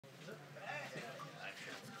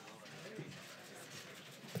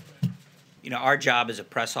Our job as a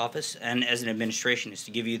press office and as an administration is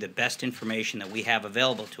to give you the best information that we have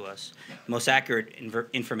available to us, the most accurate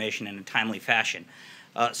information in a timely fashion.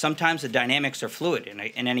 Sometimes the dynamics are fluid in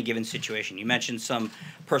any given situation. You mentioned some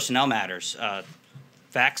personnel matters.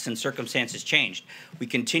 Facts and circumstances changed. We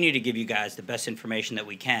continue to give you guys the best information that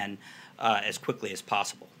we can as quickly as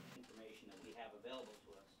possible.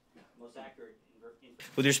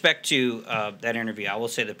 With respect to that interview, I will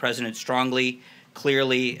say the President strongly,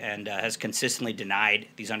 clearly, and has consistently denied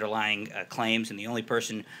these underlying claims, and the only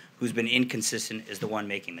person who's been inconsistent is the one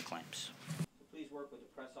making the claims. Please work with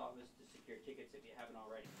the press office to secure tickets if you haven't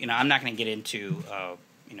already. I'm not going to get into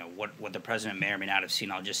what the President may or may not have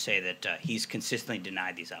seen. I'll just say that he's consistently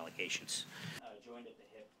denied these allegations. Joined at the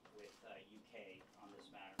hip with UK on this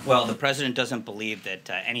matter. Well, the President doesn't believe that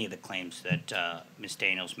any of the claims that Ms.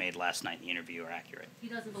 Daniels made last night in the interview are accurate. He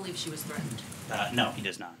doesn't believe she was threatened? No, he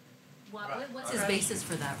does not. What's his basis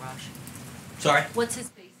for that, Raj? Sorry? What's his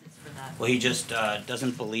basis for that? Well, he just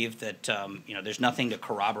doesn't believe that, there's nothing to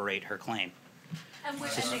corroborate her claim. And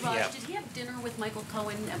Raj, did he have dinner with Michael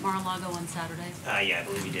Cohen at Mar-a-Lago on Saturday? Yeah, I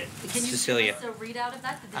believe he did. Can you Cecilia. give us a readout of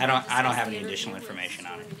that? I don't have any additional information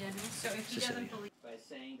on it. So if he doesn't believe... By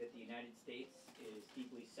saying that the United States is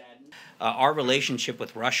deeply saddened. Our relationship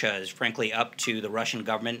with Russia is frankly up to the Russian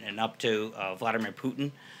government and up to Vladimir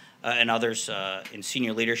Putin and others in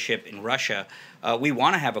senior leadership in Russia. We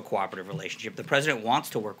want to have a cooperative relationship. The President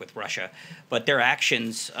wants to work with Russia, but their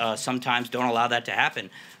actions sometimes don't allow that to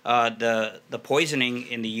happen. The poisoning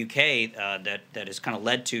in the UK that has kind of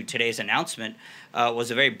led to today's announcement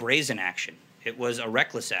was a very brazen action. It was a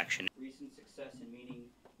reckless action. Recent success in meeting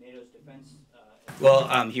NATO's defense.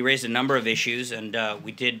 Well, he raised a number of issues, and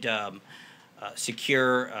we did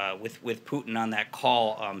secure with Putin on that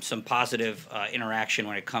call some positive interaction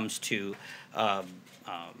when it comes to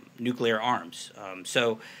nuclear arms.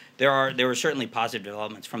 So there were certainly positive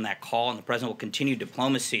developments from that call, and the President will continue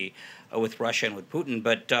diplomacy with Russia and with Putin.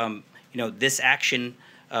 But this action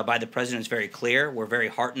by the President is very clear. We're very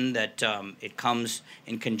heartened that it comes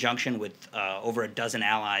in conjunction with over a dozen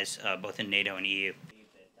allies, both in NATO and EU.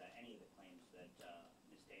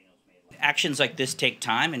 Actions like this take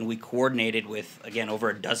time, and we coordinated with, again,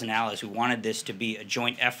 over a dozen allies who wanted this to be a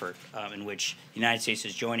joint effort in which the United States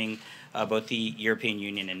is joining both the European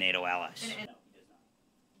Union and NATO allies.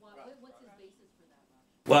 What's his basis for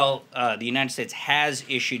that, Raj? Well, the United States has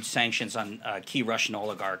issued sanctions on key Russian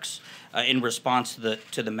oligarchs in response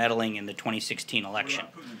to the meddling in the 2016 election.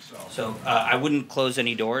 So I wouldn't close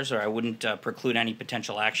any doors, or I wouldn't preclude any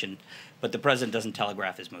potential action, but the President doesn't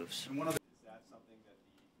telegraph his moves.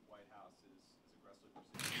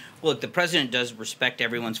 Well, look, the President does respect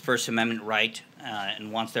everyone's First Amendment right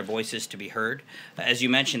and wants their voices to be heard. As you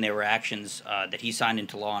mentioned, there were actions that he signed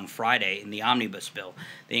into law on Friday in the omnibus bill.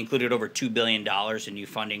 They included over $2 billion in new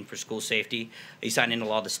funding for school safety. He signed into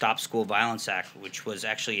law the Stop School Violence Act, which was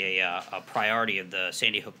actually a priority of the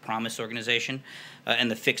Sandy Hook Promise organization,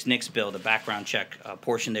 and the Fix NICS bill, the background check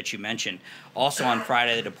portion that you mentioned. Also on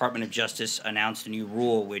Friday, the Department of Justice announced a new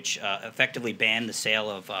rule which effectively banned the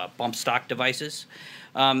sale of bump stock devices.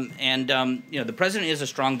 The President is a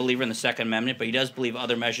strong believer in the Second Amendment, but he does believe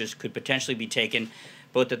other measures could potentially be taken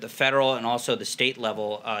both at the federal and also the state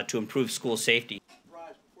level to improve school safety.